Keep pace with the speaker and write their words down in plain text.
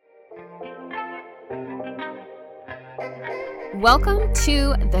Welcome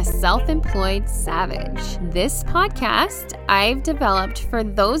to The Self-Employed Savage. This podcast I've developed for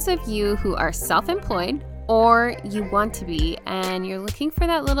those of you who are self-employed or you want to be and you're looking for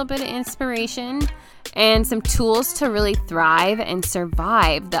that little bit of inspiration and some tools to really thrive and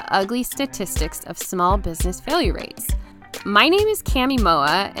survive the ugly statistics of small business failure rates. My name is Cami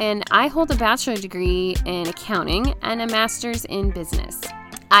Moa and I hold a bachelor degree in accounting and a master's in business.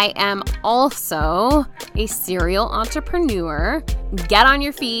 I am also a serial entrepreneur. Get on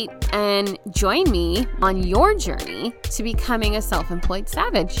your feet and join me on your journey to becoming a self-employed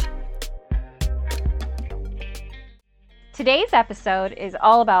savage. Today's episode is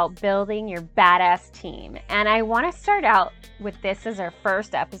all about building your badass team. And I want to start out with this as our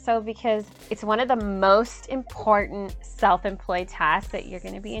first episode because it's one of the most important self-employed tasks that you're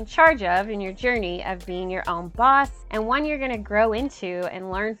going to be in charge of in your journey of being your own boss and one you're going to grow into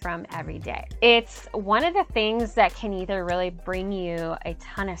and learn from every day. It's one of the things that can either really bring you a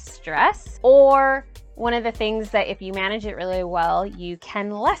ton of stress or one of the things that if you manage it really well, you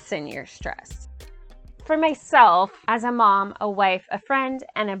can lessen your stress. For myself, as a mom, a wife, a friend,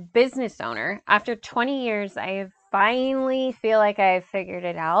 and a business owner, after 20 years, I finally feel like I've figured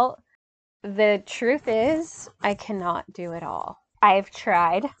it out. The truth is, I cannot do it all. I've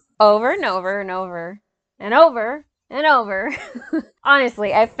tried over and over and over and over and over.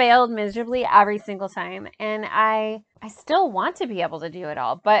 Honestly, I've failed miserably every single time, and I still want to be able to do it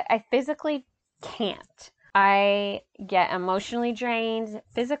all, but I physically can't. I get emotionally drained,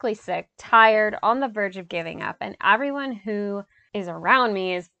 physically sick, tired, on the verge of giving up, and everyone who is around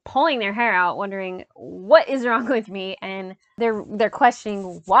me is pulling their hair out wondering what is wrong with me, and they're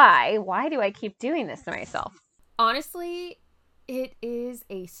questioning why do I keep doing this to myself. Honestly, it is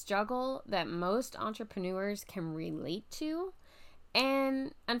a struggle that most entrepreneurs can relate to,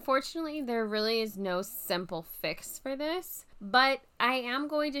 and unfortunately there really is no simple fix for this. But I am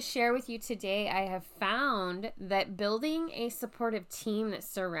going to share with you today, I have found that building a supportive team that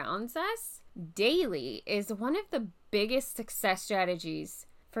surrounds us daily is one of the biggest success strategies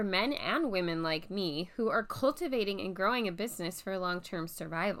for men and women like me who are cultivating and growing a business for long-term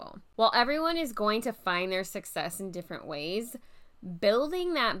survival. While everyone is going to find their success in different ways,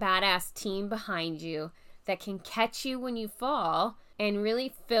 building that badass team behind you that can catch you when you fall and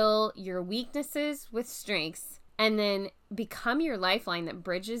really fill your weaknesses with strengths and then become your lifeline that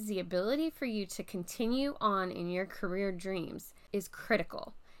bridges the ability for you to continue on in your career dreams is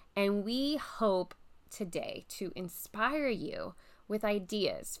critical. And we hope today to inspire you with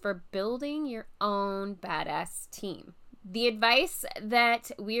ideas for building your own badass team. The advice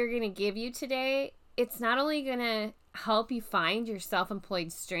that we are going to give you today, it's not only going to help you find your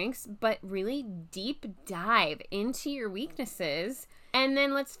self-employed strengths, but really deep dive into your weaknesses. And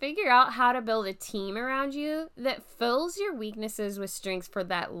then let's figure out how to build a team around you that fills your weaknesses with strengths for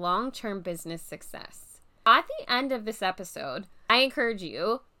that long-term business success. At the end of this episode, I encourage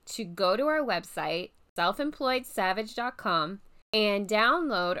you to go to our website, selfemployedsavage.com, and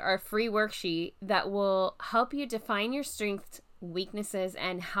download our free worksheet that will help you define your strengths, weaknesses,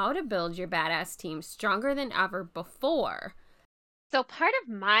 and how to build your badass team stronger than ever before. So part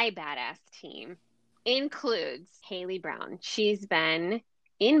of my badass team includes Haley Brown. She's been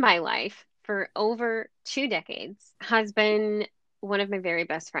in my life for over 2 decades, has been one of my very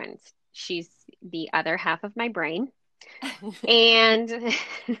best friends. She's the other half of my brain. And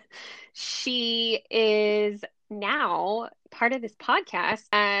she is now part of this podcast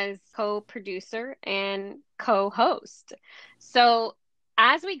as co-producer and co-host. So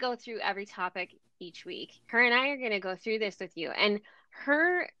as we go through every topic each week, her and I are going to go through this with you. And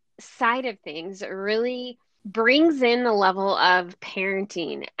her side of things really brings in the level of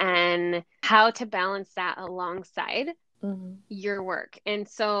parenting and how to balance that alongside your work. And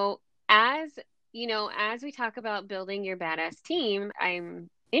so as we talk about building your badass team, I'm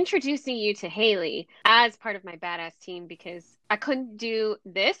introducing you to Haley as part of my badass team because I couldn't do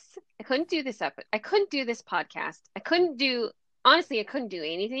this. I couldn't do this podcast. I couldn't do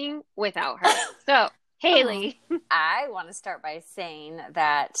anything without her. So Haley. I want to start by saying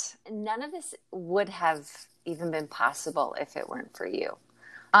that none of this would have even been possible if it weren't for you.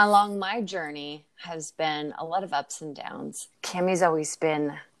 Along my journey has been a lot of ups and downs. Cammy's always been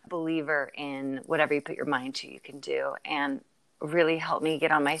a believer in whatever you put your mind to, you can do, and really helped me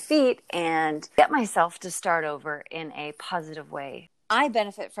get on my feet and get myself to start over in a positive way. I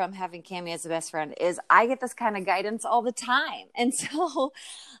benefit from having Cammy as a best friend is I get this kind of guidance all the time. And so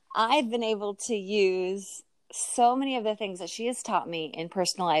I've been able to use so many of the things that she has taught me in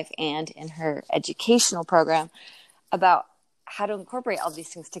personal life and in her educational program about how to incorporate all these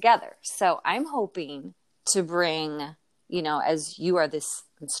things together. So I'm hoping to bring as you are this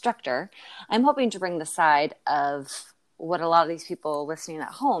instructor, I'm hoping to bring the side of what a lot of these people listening at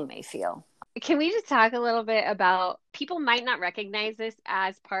home may feel. Can we just talk a little bit about, people might not recognize this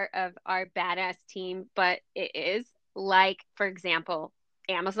as part of our badass team, but it is, like, for example,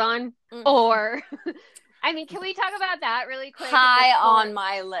 Amazon or I mean, can we talk about that really quick? High on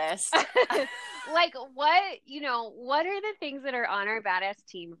my list. Like, what are the things that are on our badass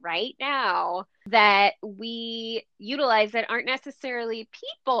team right now that we utilize that aren't necessarily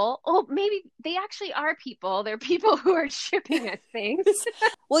people? Oh, maybe they actually are people. They're people who are shipping us things.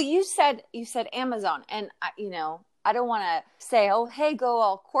 Well, you said Amazon, and I don't want to say, oh, hey, go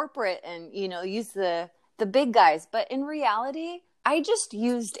all corporate and use the big guys, but in reality, I just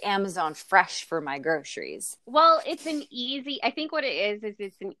used Amazon Fresh for my groceries. Well, I think what it is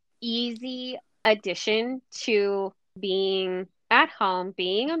it's an easy addition to being at home,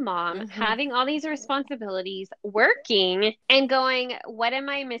 being a mom, having all these responsibilities, working and going, what am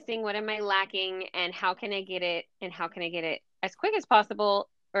I missing? What am I lacking? And how can I get it? And how can I get it as quick as possible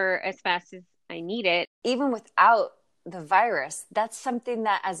or as fast as I need it? Even without the virus, that's something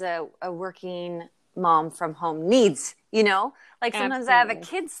that as a working mom from home needs, like sometimes Absolutely. I have a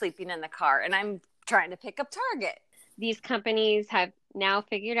kid sleeping in the car and I'm trying to pick up Target. These companies have now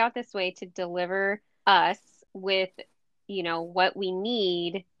figured out this way to deliver us with, what we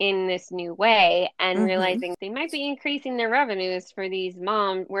need in this new way, and realizing they might be increasing their revenues for these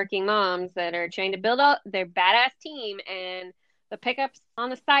working moms that are trying to build up their badass team, and the pickups on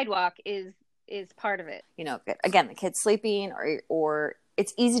the sidewalk is part of it. Again, the kid's sleeping or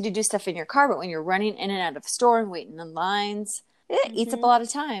it's easy to do stuff in your car, but when you're running in and out of the store and waiting in lines, it eats up a lot of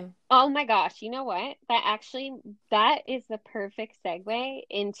time. Oh my gosh. You know what? That is the perfect segue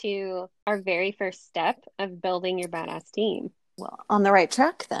into our very first step of building your badass team. Well, on the right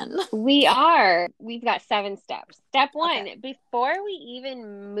track then. We are. We've got 7 steps. Step 1, before we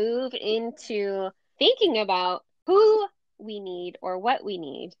even move into thinking about who we need or what we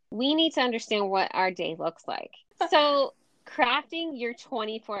need to understand what our day looks like. So crafting your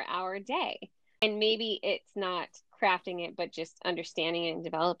 24-hour day. And maybe it's not crafting it, but just understanding it and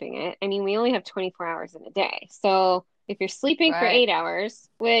developing it. I mean, we only have 24 hours in a day. So if you're sleeping for 8 hours,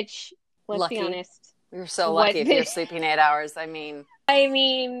 which, let's be honest. You're so lucky if you're sleeping 8 hours. I mean,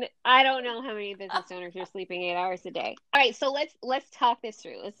 I don't know how many business owners are sleeping 8 hours a day. All right, so let's talk this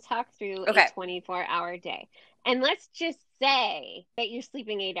through. Let's talk through a 24-hour day. And let's just say that you're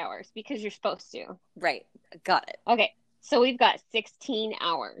sleeping 8 hours because you're supposed to. Right. Got it. Okay. So we've got 16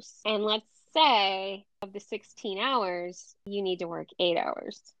 hours. And let's say of the 16 hours, you need to work 8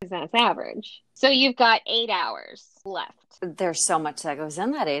 hours because that's average. So you've got 8 hours left. There's so much that goes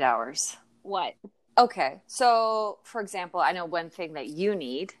in that 8 hours. What? Okay. So, for example, I know one thing that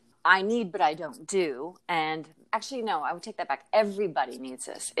I need, but I don't do. And actually, no, I would take that back. Everybody needs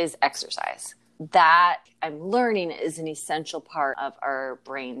this, is exercise. That I'm learning is an essential part of our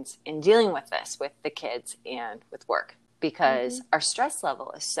brains in dealing with this, with the kids and with work, because our stress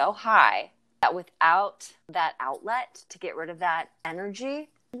level is so high that without that outlet to get rid of that energy,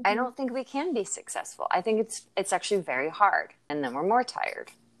 I don't think we can be successful. I think it's actually very hard. And then we're more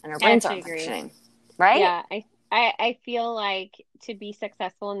tired and our brains aren't functioning. Right? Yeah. I feel like to be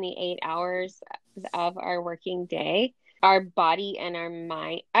successful in the 8 hours of our working day, our body and our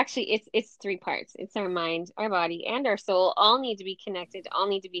mind, actually it's 3 parts. It's our mind, our body, and our soul all need to be connected, all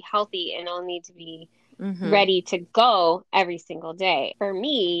need to be healthy, and all need to be ready to go every single day. For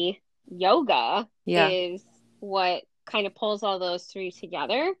me, yoga is what kind of pulls all those 3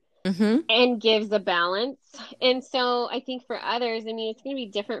 together and gives a balance. And so I think for others, I mean, it's going to be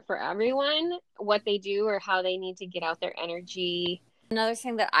different for everyone, what they do or how they need to get out their energy. Another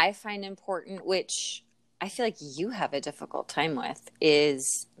thing that I find important, which I feel like you have a difficult time with,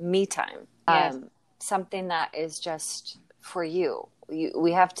 is me time. Yes. Something that is just for you.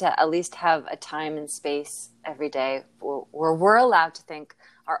 We have to at least have a time and space every day where we're allowed to think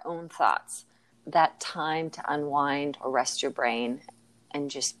our own thoughts. That time to unwind or rest your brain and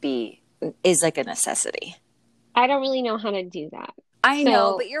just be is like a necessity. I don't really know how to do that. I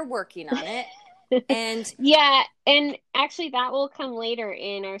know, but you're working on it. And yeah, and actually that will come later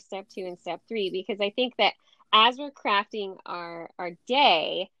in our step 2 and step 3, because I think that as we're crafting our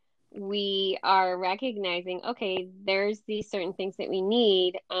day, we are recognizing, okay, there's these certain things that we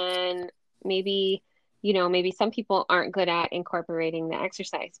need, and maybe some people aren't good at incorporating the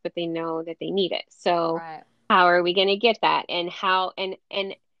exercise, but they know that they need it. So how are we going to get that? And how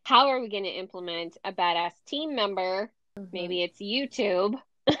are we going to implement a badass team member? Maybe it's YouTube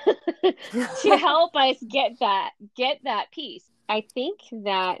to help us get that piece. I think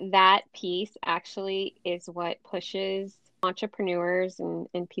that piece actually is what pushes entrepreneurs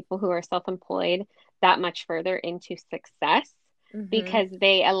and people who are self-employed that much further into success Mm-hmm. because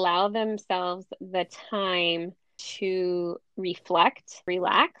they allow themselves the time to reflect,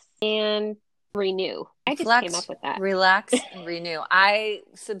 relax, and renew. I just came up Reflect, with that. relax, and renew. I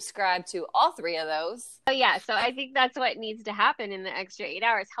subscribe to all three of those. So yeah, so I think that's what needs to happen in the extra 8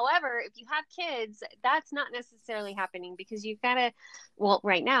 hours. However, if you have kids, that's not necessarily happening because you've got to, well,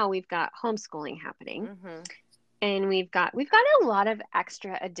 right now we've got homeschooling happening Mm-hmm. and we've got a lot of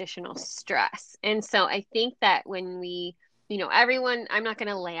extra additional stress. And so I think that when we, everyone, I'm not going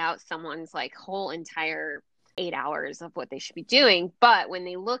to lay out someone's like whole entire 8 hours of what they should be doing, but when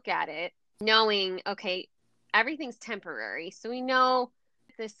they look at it, knowing, okay, everything's temporary. So we know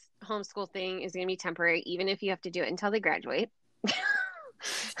this homeschool thing is going to be temporary, even if you have to do it until they graduate.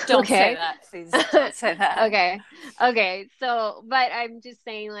 Don't say Okay. that, please. Don't say that. Okay. Okay. So, but I'm just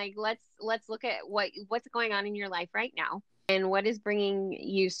saying, like, let's look at what's going on in your life right now and what is bringing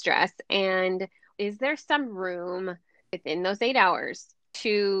you stress, and is there some room within those 8 hours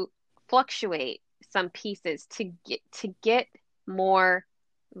to fluctuate some pieces to get more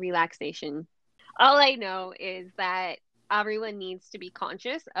relaxation. All I know is that everyone needs to be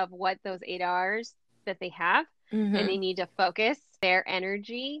conscious of what those 8 hours that they have, and Mm-hmm. they need to focus their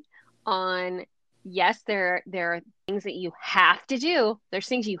energy on, yes, there are things that you have to do. There's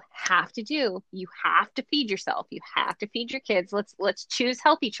things you have to do. You have to feed yourself. You have to feed your kids. Let's choose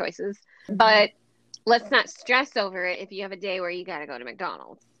healthy choices. Mm-hmm. But let's not stress over it if you have a day where you got to go to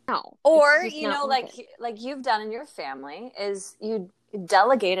McDonald's. No, it's Or, just not worth it. like you've done in your family, is you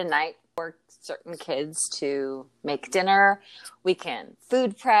delegate a night for certain kids to make dinner. We can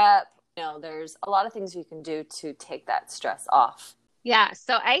food prep. There's a lot of things we can do to take that stress off. Yeah,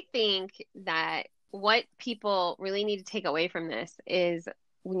 so I think that what people really need to take away from this is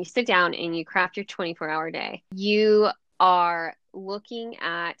when you sit down and you craft your 24-hour day, you are looking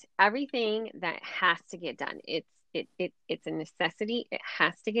at everything that has to get done. It's a necessity. It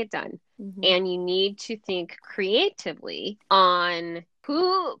has to get done. Mm-hmm. And you need to think creatively on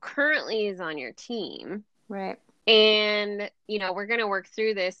who currently is on your team. Right. And, we're going to work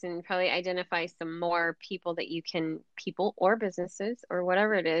through this and probably identify some more people or businesses or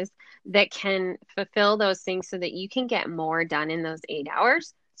whatever it is that can fulfill those things so that you can get more done in those 8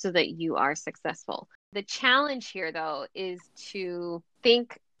 hours so that you are successful. The challenge here, though, is to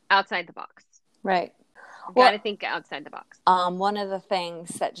think outside the box. Right. You've Well, got to think outside the box. one of the things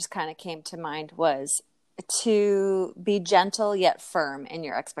that just kind of came to mind was to be gentle yet firm in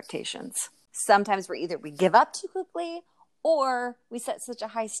your expectations. Sometimes we give up too quickly, or we set such a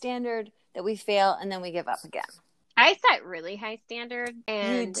high standard that we fail and then we give up again. I set really high standards, You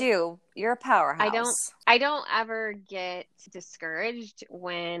and do. You're a powerhouse. I don't ever get discouraged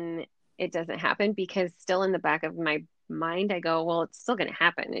when it doesn't happen because still in the back of my mind I go, well, it's still going to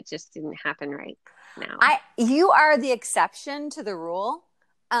happen. It just didn't happen right now. You are the exception to the rule.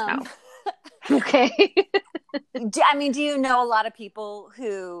 Oh. Okay. Do you know a lot of people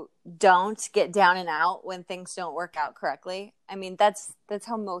who don't get down and out when things don't work out correctly? I mean, that's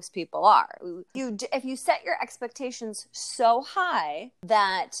how most people are. If you set your expectations so high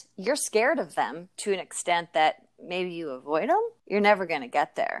that you're scared of them to an extent that maybe you avoid them, you're never going to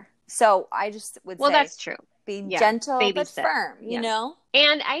get there. So I just would say, that's true. Be gentle baby but step. firm, you know?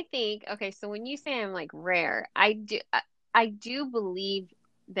 And I think, okay, so when you say I'm like rare, I do believe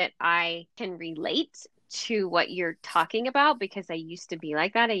that I can relate to what you're talking about because I used to be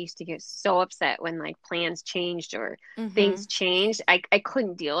like that. I used to get so upset when like plans changed or things changed. I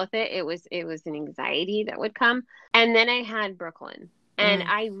couldn't deal with it. It was an anxiety that would come. And then I had Brooklyn. And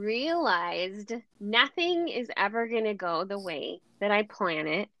I realized nothing is ever going to go the way that I plan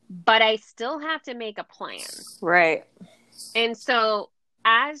it, but I still have to make a plan. Right. And so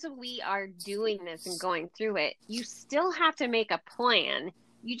as we are doing this and going through it, you still have to make a plan.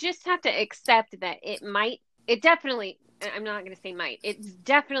 You just have to accept that it's definitely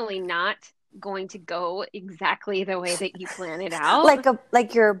not going to go exactly the way that you plan it out.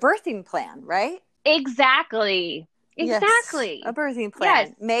 Like your birthing plan, right? Exactly. Yes, a birthing plan.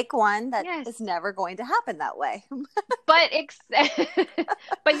 Yes. Make one that is never going to happen that way. but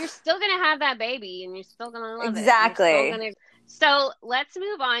you're still going to have that baby and you're still going to love it. Exactly. So let's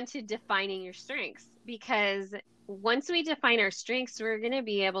move on to defining your strengths, because once we define our strengths, we're going to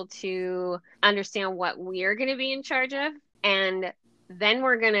be able to understand what we're going to be in charge of. And then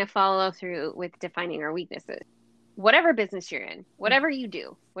we're going to follow through with defining our weaknesses. Whatever business you're in, whatever you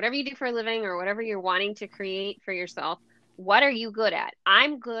do for a living or whatever you're wanting to create for yourself, what are you good at? I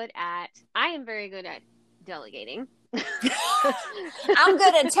am very good at delegating. I'm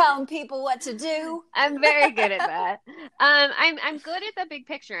good at telling people what to do. I'm very good at that. I'm good at the big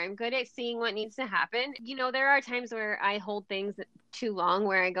picture. I'm good at seeing what needs to happen. There are times where I hold things too long,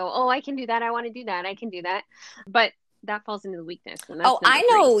 where I go, "Oh, I can do that. I want to do that. I can do that," but that falls into the weakness, and that's number I 3.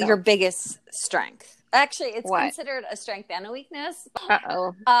 know So your biggest strength. Actually, it's what? considered a strength and a weakness.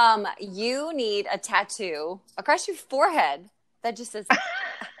 Uh-oh. You need a tattoo across your forehead that just says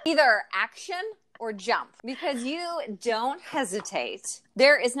either action or jump, because you don't hesitate.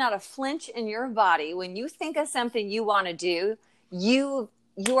 There is not a flinch in your body when you think of something you want to do. You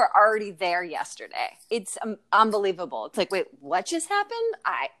are already there yesterday. It's unbelievable. It's like, wait, what just happened?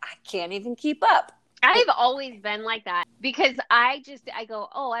 I can't even keep up. I've always been like that, because I go,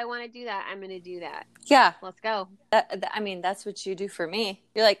 "Oh, I want to do that. I'm going to do that. Yeah. Let's go." That's what you do for me.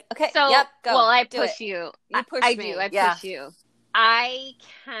 You're like, okay, So, yep, go. well, I do push it. you. You push I me. do. I push you. I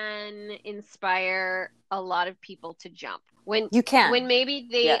can inspire a lot of people to jump when You can. when maybe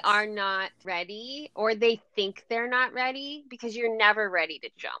they Yes. are not ready, or they think they're not ready, because you're never ready to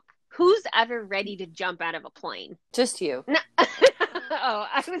jump. Who's ever ready to jump out of a plane? Just you. No. Oh,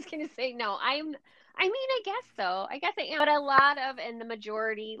 I was going to say no. I guess so. I guess I am. But a lot of, and the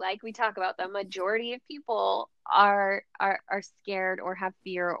majority, like we talk about, the majority of people are scared, or have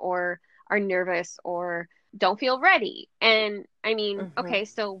fear, or are nervous, or don't feel ready. And okay,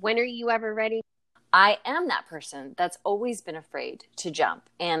 so when are you ever ready? I am that person that's always been afraid to jump,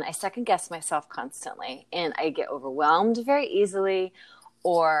 and I second guess myself constantly, and I get overwhelmed very easily,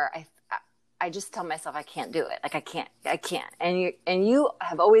 or I just tell myself I can't do it. Like, I can't. And you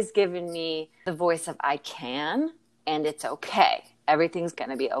have always given me the voice of I can, and it's okay. Everything's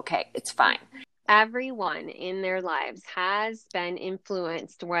going to be okay. It's fine. Everyone in their lives has been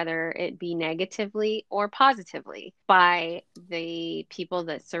influenced, whether it be negatively or positively, by the people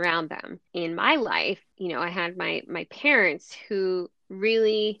that surround them. In my life, I had my parents who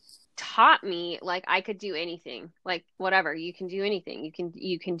really taught me, like, I could do anything, like, whatever, you can do anything,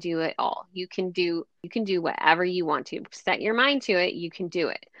 you can do it all, you can do whatever you want to, set your mind to it, you can do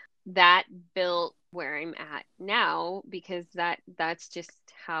it. That built where I'm at now, because that's just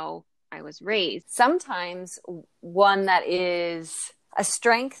how I was raised. Sometimes one that is a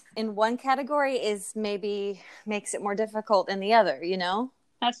strength in one category is maybe makes it more difficult in the other,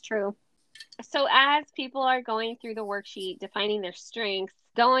 That's true. So as people are going through the worksheet, defining their strengths,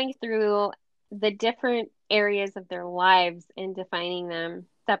 going through the different areas of their lives and defining them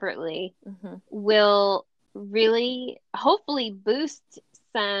separately, will really hopefully boost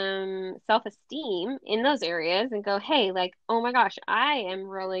some self-esteem in those areas, and go, hey, like, oh my gosh, I am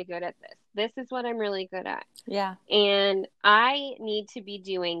really good at this. This is what I'm really good at. Yeah. And I need to be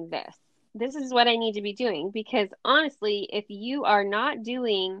doing this. This is what I need to be doing, because honestly, if you are not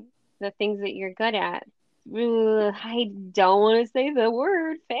doing the things that you're good at, I don't want to say the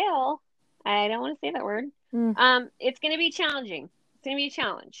word fail. I don't want to say that word. It's going to be challenging. It's going to be a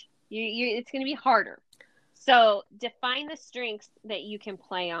challenge. It's going to be harder. So define the strengths that you can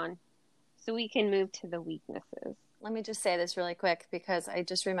play on, so we can move to the weaknesses. Let me just say this really quick, because I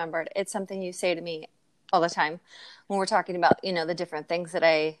just remembered. It's something you say to me all the time when we're talking about, the different things that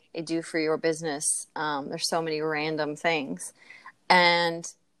I do for your business. There's so many random things.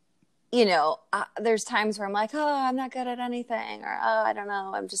 And, there's times where I'm like, oh, I'm not good at anything, or, oh, I don't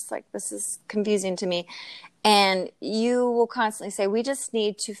know. I'm just like, this is confusing to me. And you will constantly say, we just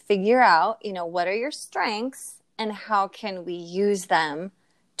need to figure out, what are your strengths and how can we use them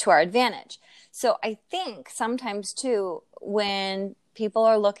to our advantage. So I think sometimes too, when people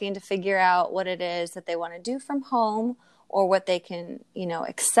are looking to figure out what it is that they want to do from home, or what they can,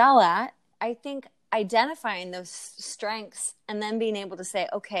 excel at, I think identifying those strengths and then being able to say,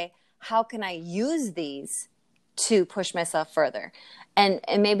 okay, how can I use these to push myself further? And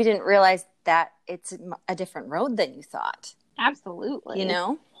maybe didn't realize that it's a different road than you thought. Absolutely.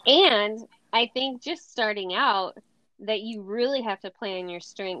 And I think just starting out, that you really have to play on your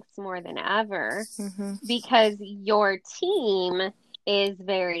strengths more than ever, because your team is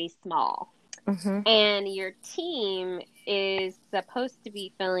very small. And your team is supposed to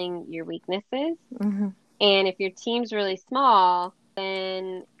be filling your weaknesses. And if your team's really small,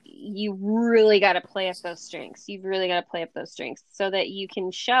 then you really got to play up those strengths. You've really got to play up those strengths, so that you can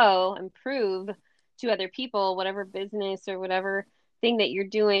show and prove to other people, whatever business or whatever thing that you're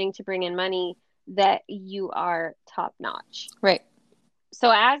doing to bring in money, that you are top notch. Right.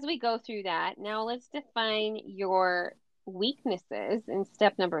 So as we go through that, now let's define your weaknesses in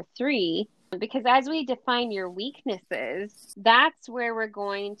step number 3, because as we define your weaknesses, that's where we're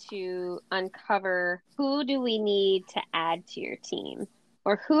going to uncover, who do we need to add to your team,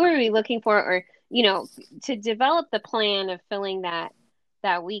 or who are we looking for, or to develop the plan of filling that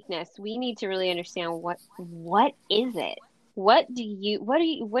weakness, we need to really understand what is it? What do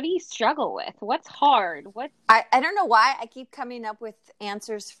you struggle with? What's hard? I don't know why I keep coming up with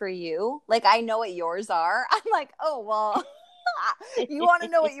answers for you. Like, I know what yours are. I'm like, oh, well, you want to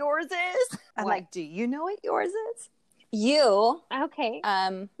know what yours is? I'm What? like, do you know what yours is? You, Okay.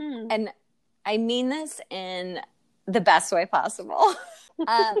 and I mean this in the best way possible.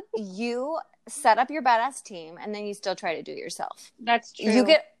 You set up your badass team and then you still try to do it yourself. That's true. You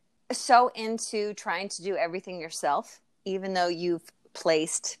get so into trying to do everything yourself, even though you've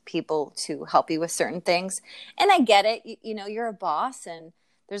placed people to help you with certain things. And I get it. You're a boss and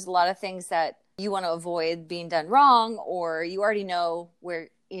there's a lot of things that you want to avoid being done wrong, or you already know where,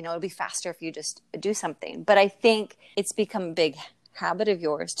 it'll be faster if you just do something. But I think it's become a big habit of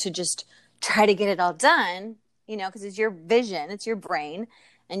yours to just try to get it all done, because it's your vision, it's your brain,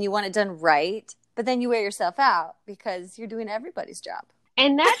 and you want it done right. But then you wear yourself out because you're doing everybody's job.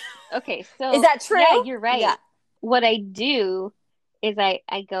 And that's okay. So is that true? Yeah, you're right. Yeah. What I do is I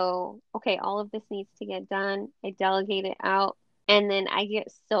go, okay, all of this needs to get done. I delegate it out. And then I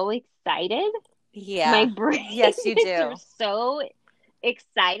get so excited. Yeah. My brain Yes, you do. is so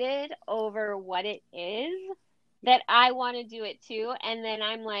excited over what it is that I want to do it too. And then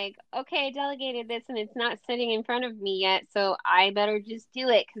I'm like, okay, I delegated this and it's not sitting in front of me yet. So I better just do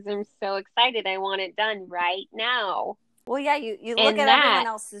it because I'm so excited. I want it done right now. Well, yeah, you look at everyone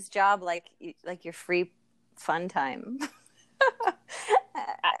else's job like your free fun time.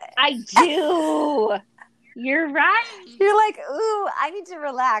 I do. You're right. You're like, ooh, I need to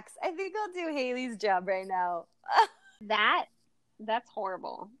relax. I think I'll do Haley's job right now. That's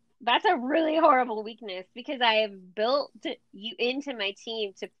horrible. That's a really horrible weakness because I have built you into my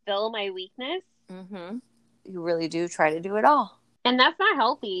team to fill my weakness. Mm-hmm. You really do try to do it all. And that's not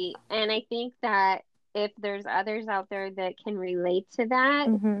healthy. And I think that if there's others out there that can relate to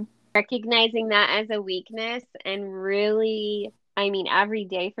that, recognizing that as a weakness and really, every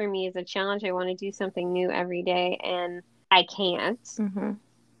day for me is a challenge. I want to do something new every day and I can't. Mm-hmm.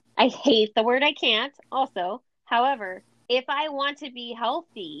 I hate the word I can't also. However, if I want to be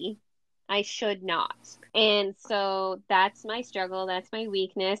healthy, I should not. And so that's my struggle. That's my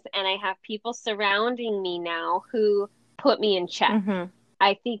weakness. And I have people surrounding me now who put me in check. Mm-hmm.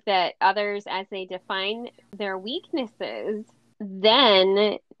 I think that others, as they define their weaknesses,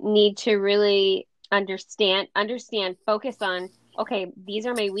 then need to really understand, focus on, okay, these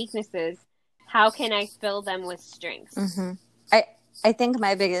are my weaknesses. How can I fill them with strengths? Mm-hmm. I think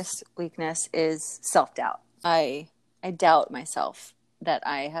my biggest weakness is self-doubt. I doubt myself that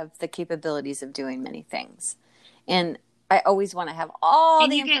I have the capabilities of doing many things. And I always want to have all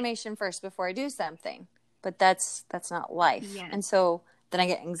the information first before I do something. But that's not life. Yeah. And so then I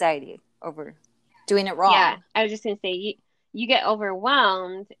get anxiety over doing it wrong. Yeah, I was just going to say, you get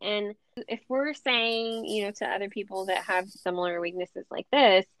overwhelmed. And if we're saying, to other people that have similar weaknesses like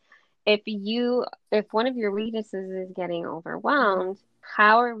this, if one of your weaknesses is getting overwhelmed,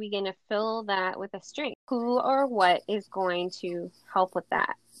 how are we going to fill that with a strength? Who or what is going to help with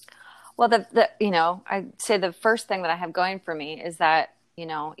that? Well, I'd say the first thing that I have going for me is that,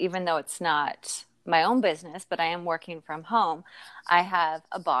 even though it's not my own business, but I am working from home, I have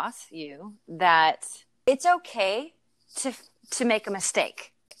a boss, that it's okay to make a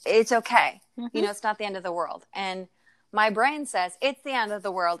mistake. It's okay. Mm-hmm. It's not the end of the world. And my brain says it's the end of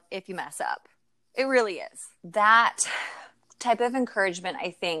the world if you mess up. It really is. That type of encouragement,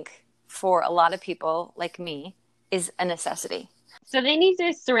 I think, for a lot of people like me, is a necessity. So they need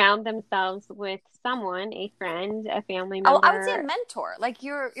to surround themselves with someone, a friend, a family member. Oh, I would say a mentor. Like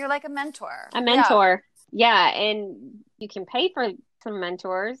you're like a mentor. A mentor. Yeah. And you can pay for some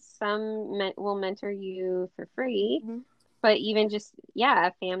mentors. Some will mentor you for free. Mm-hmm. But even just,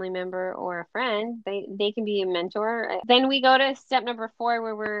 a family member or a friend, they can be a mentor. Then we go to step number 4,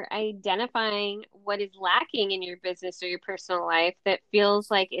 where we're identifying what is lacking in your business or your personal life that feels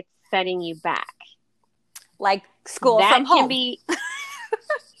like it's setting you back. Like school from home. That can be...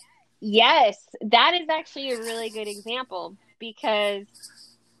 Yes, that is actually a really good example because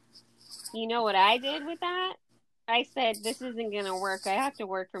you know what I did with that? I said, this isn't going to work. I have to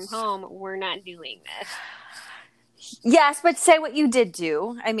work from home. We're not doing this. Yes, but say what you did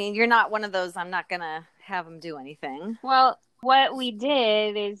do. You're not one of those, I'm not going to have them do anything. Well, what we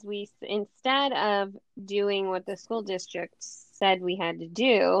did is instead of doing what the school district said we had to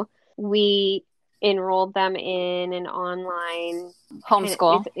do, we enrolled them in an online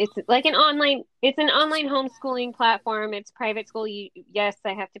Homeschool. it's an online homeschooling platform. It's private school. Yes,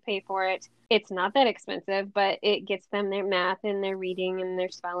 I have to pay for it. It's not that expensive, but it gets them their math and their reading and their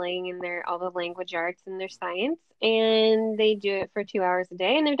spelling and their all the language arts and their science, and they do it for 2 hours a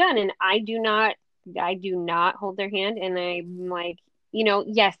day and they're done. And I do not hold their hand, and I'm like,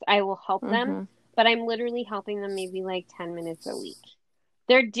 yes, I will help them, but I'm literally helping them maybe like 10 minutes a week.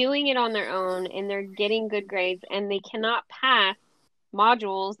 They're doing it on their own and they're getting good grades, and they cannot pass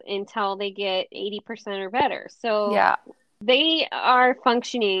modules until they get 80% or better. So Yeah. they are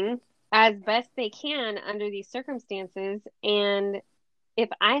functioning as best they can under these circumstances. And if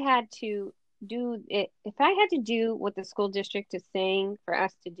I had to do what the school district is saying for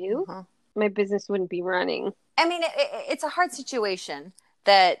us to do, my business wouldn't be running. I mean, it's a hard situation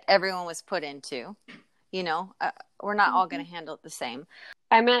that everyone was put into. We're not all going to handle it the same.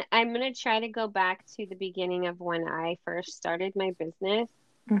 I'm gonna try to go back to the beginning of when I first started my business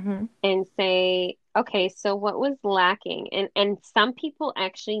and say, okay, so what was lacking? And some people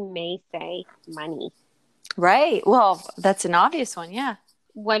actually may say money. Right. Well, that's an obvious one. Yeah.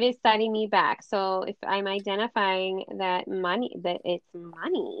 What is setting me back? So if I'm identifying that it's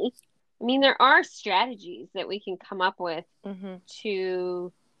money, I mean, there are strategies that we can come up with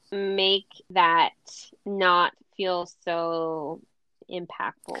to make that not feel so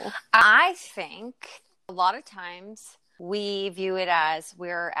impactful. I think a lot of times we view it as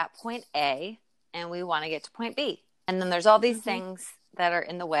we're at point A and we want to get to point B. And then there's all these things that are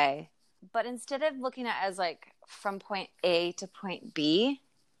in the way. But instead of looking at it as like from point A to point B,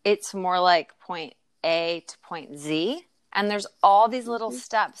 it's more like point A to point Z. And there's all these little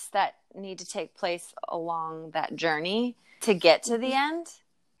steps that need to take place along that journey to get to the end.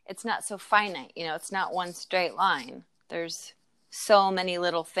 It's not so finite, it's not one straight line. There's so many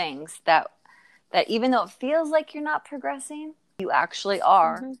little things that even though it feels like you're not progressing, you actually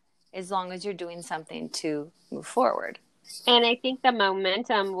are, as long as you're doing something to move forward. And I think the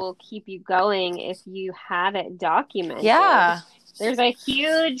momentum will keep you going if you have it documented. Yeah. There's a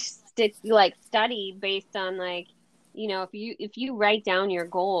huge study based on if you write down your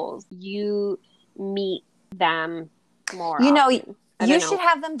goals, you meet them more often. You should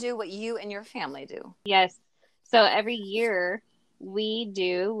have them do what you and your family do. Yes. So every year we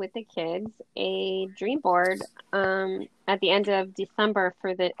do with the kids a dream board at the end of December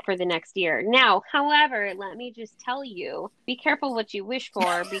for the next year. Now, however, let me just tell you, be careful what you wish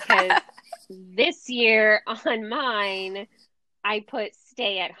for, because this year on mine, I put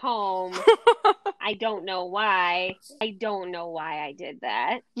stay at home. I don't know why. I did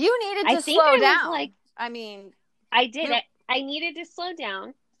that. You needed to slow down. I did it. I needed to slow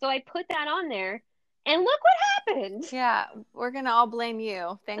down. So I put that on there. And look what happened. Yeah, we're going to all blame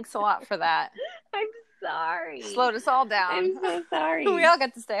you. Thanks a lot for that. I'm sorry. Slowed us all down. I'm so sorry. We all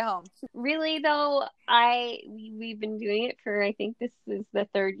got to stay home. Really, though, we've been doing it for, I think this is the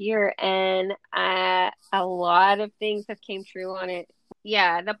third year, and a lot of things have came true on it.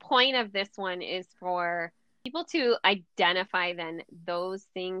 Yeah, the point of this one is for people to identify then those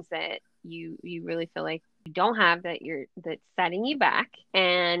things that you really feel like you don't have that's setting you back,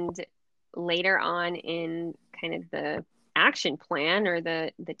 and later on in kind of the action plan or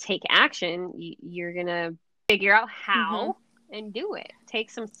the take action, you're gonna figure out how and do it. Take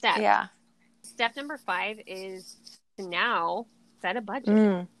some steps. Yeah. Step number 5 is to now set a budget.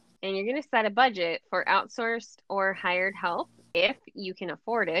 And you're gonna set a budget for outsourced or hired help if you can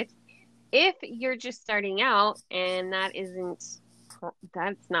afford it. If you're just starting out and that's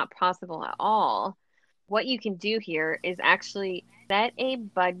not possible at all, what you can do here is actually set a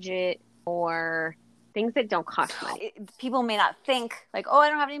budget for things that don't cost money. People may not think like, oh, I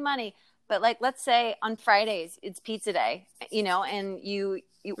don't have any money. But like, let's say on Fridays, it's pizza day, and you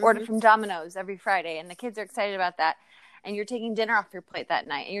order from Domino's every Friday, and the kids are excited about that. And you're taking dinner off your plate that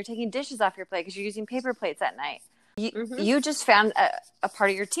night, and you're taking dishes off your plate because you're using paper plates that night. You just found a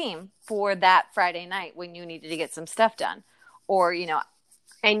part of your team for that Friday night when you needed to get some stuff done. Or,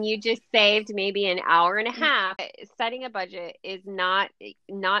 and you just saved maybe an hour and a half. Setting a budget is not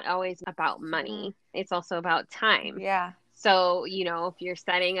always about money. It's also about time. Yeah. So, if you're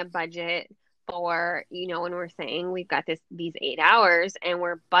setting a budget for, when we're saying we've got these 8 hours and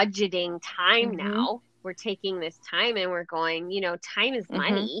we're budgeting time now, we're taking this time and we're going, time is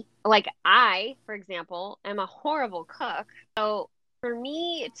money. Like I, for example, am a horrible cook. So for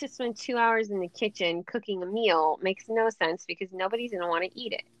me to spend 2 hours in the kitchen cooking a meal makes no sense because nobody's going to want to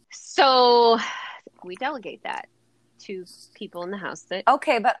eat it. So we delegate that 2 people in the house that.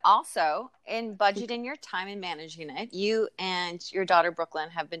 Okay, but also in budgeting your time and managing it, you and your daughter Brooklyn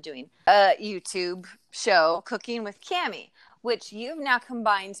have been doing a YouTube show, Cooking with Cammie, which you've now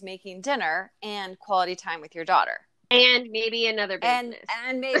combined making dinner and quality time with your daughter. And maybe another business.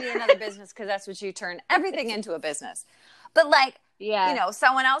 And maybe another business, because that's what you turn everything into, a business. But like, you know,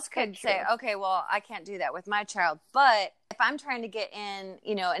 someone else could say, okay, well, I can't do that with my child. But if I'm trying to get in,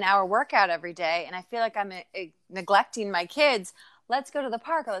 you know, an hour workout every day and I feel like I'm neglecting my kids, let's go to the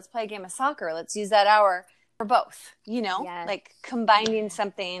park or let's play a game of soccer. Let's use that hour for both, you know, like combining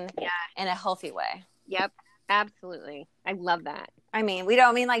something in a healthy way. Yep, absolutely. I love that. I mean, we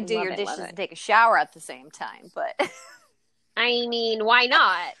don't mean like do your dishes and take a shower at the same time, but I mean, why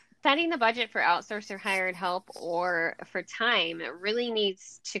not? Setting the budget for outsourced or hired help or for time really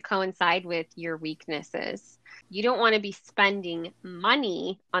needs to coincide with your weaknesses. You don't want to be spending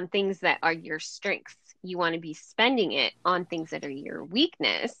money on things that are your strengths. You want to be spending it on things that are your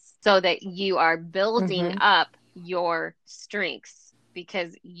weakness so that you are building up your strengths,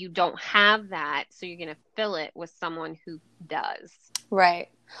 because you don't have that. So you're going to fill it with someone who does. Right.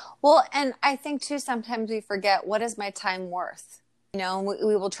 Well, and I think too, sometimes we forget, what is my time worth? You know,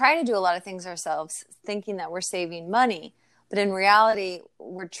 we will try to do a lot of things ourselves thinking that we're saving money, but in reality,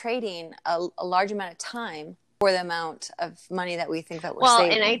 we're trading a large amount of time for the amount of money that we think that we're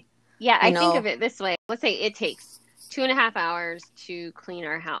saving. And I think of it this way. Let's say it takes 2.5 hours to clean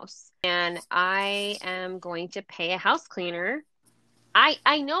our house, and I am going to pay a house cleaner.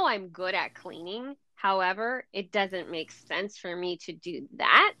 I know I'm good at cleaning. However, it doesn't make sense for me to do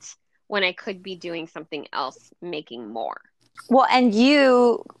that when I could be doing something else, making more. Well, and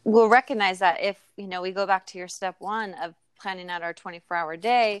you will recognize that if, you know, we go back to your step 1 of planning out our 24-hour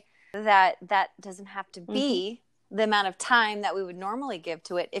day, that doesn't have to be the amount of time that we would normally give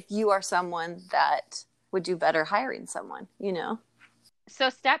to it if you are someone that would do better hiring someone, you know? So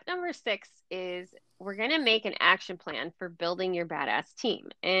step number 6 is we're going to make an action plan for building your badass team.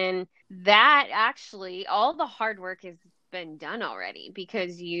 And that actually, all the hard work has been done already,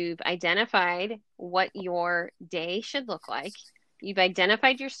 because you've identified what your day should look like. You've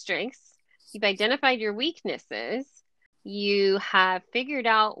identified your strengths. You've identified your weaknesses. You have figured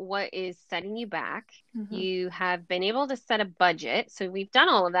out what is setting you back. You have been able to set a budget. So we've done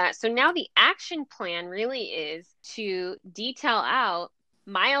all of that. So now the action plan really is to detail out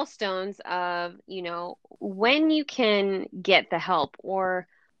milestones of, you know, when you can get the help. Or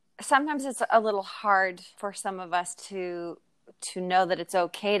sometimes it's a little hard for some of us to know that it's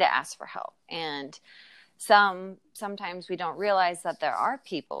okay to ask for help. And sometimes we don't realize that there are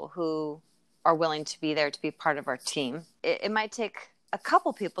people who are willing to be there to be part of our team. It might take a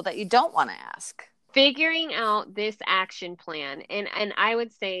couple people that you don't want to ask. Figuring out this action plan, and I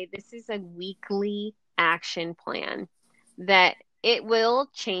would say this is a weekly action plan that it will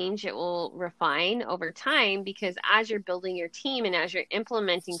change, it will refine over time, because as you're building your team and as you're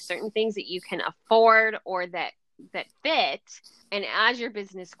implementing certain things that you can afford or that fit, and as your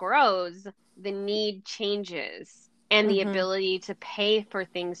business grows, the need changes and the ability to pay for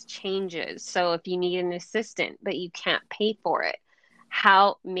things changes. So if you need an assistant but you can't pay for it,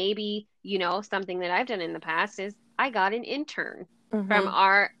 how maybe, you know, something that I've done in the past is I got an intern from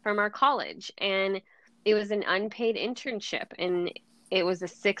our college, and it was an unpaid internship, and it was a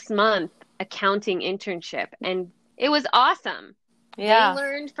 6-month accounting internship, and it was awesome. Yeah. They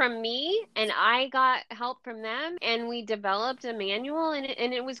learned from me and I got help from them, and we developed a manual, and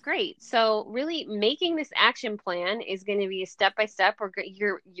it was great. So really making this action plan is going to be a step-by-step, or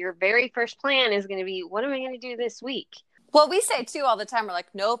your very first plan is going to be, what am I going to do this week? Well, we say too all the time, we're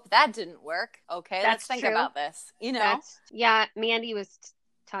like, nope, that didn't work. Okay, let's think about this. You know? Mandy was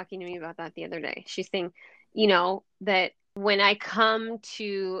talking to me about that the other day. She's saying, you know, that when I come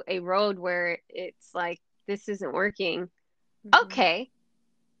to a road where it's like, this isn't working, okay,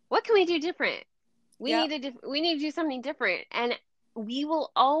 what can we do different? We need to do something different. And we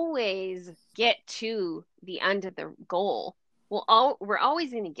will always get to the end of the goal. We're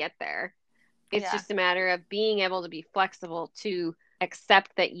always going to get there. It's just a matter of being able to be flexible to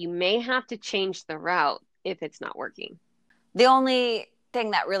accept that you may have to change the route if it's not working. The only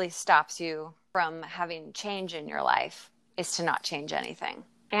thing that really stops you from having change in your life is to not change anything.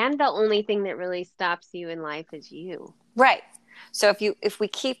 And the only thing that really stops you in life is you. Right. So if we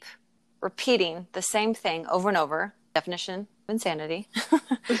keep repeating the same thing over and over, definition of insanity,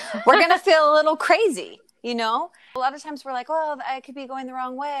 we're going to feel a little crazy. You know, a lot of times we're like, well, I could be going the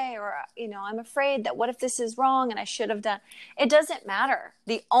wrong way, or, you know, I'm afraid that what if this is wrong and I should have done. It doesn't matter.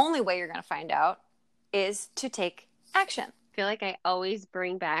 The only way you're going to find out is to take action. feel like I always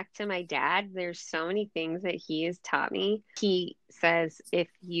bring back to my dad. There's so many things that he has taught me. He says if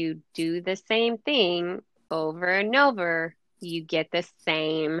you do the same thing over and over, you get the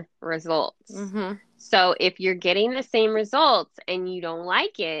same results. Mm-hmm. So if you're getting the same results and you don't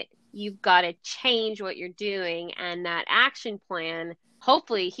like it, you've got to change what you're doing. And that action plan,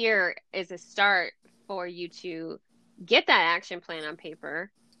 hopefully here is a start for you to get that action plan on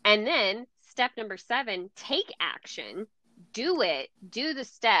paper. And then step number 7, take action. Do it. Do the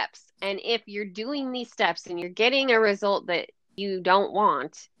steps. And if you're doing these steps and you're getting a result that you don't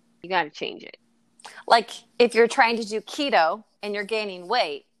want, you got to change it. Like if you're trying to do keto and you're gaining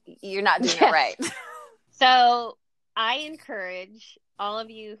weight, you're not doing it right. So I encourage all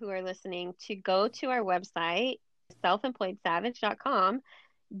of you who are listening to go to our website, selfemployedsavage.com,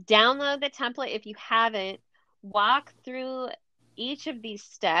 download the template if you haven't, walk through each of these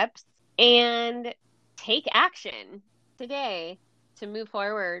steps, and take action today to move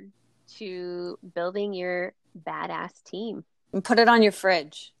forward to building your badass team. And put it on your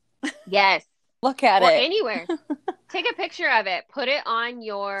fridge. Yes. Look at it. Or anywhere. Take a picture of it. Put it on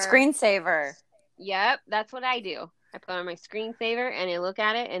your screensaver. Yep, that's what I do. I put on my screensaver and I look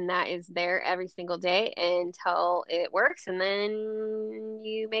at it, and that is there every single day until it works, and then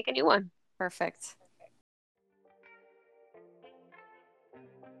you make a new one. Perfect.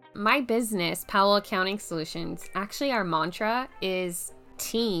 My business, Powell Accounting Solutions, actually our mantra is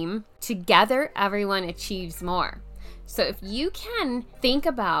team. Together, everyone achieves more. So if you can think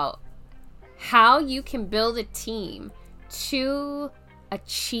about how you can build a team to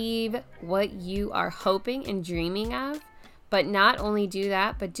achieve what you are hoping and dreaming of, but not only do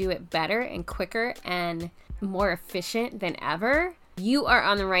that, but do it better and quicker and more efficient than ever, you are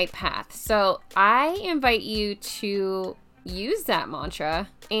on the right path. So I invite you to use that mantra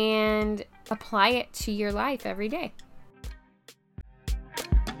and apply it to your life every day.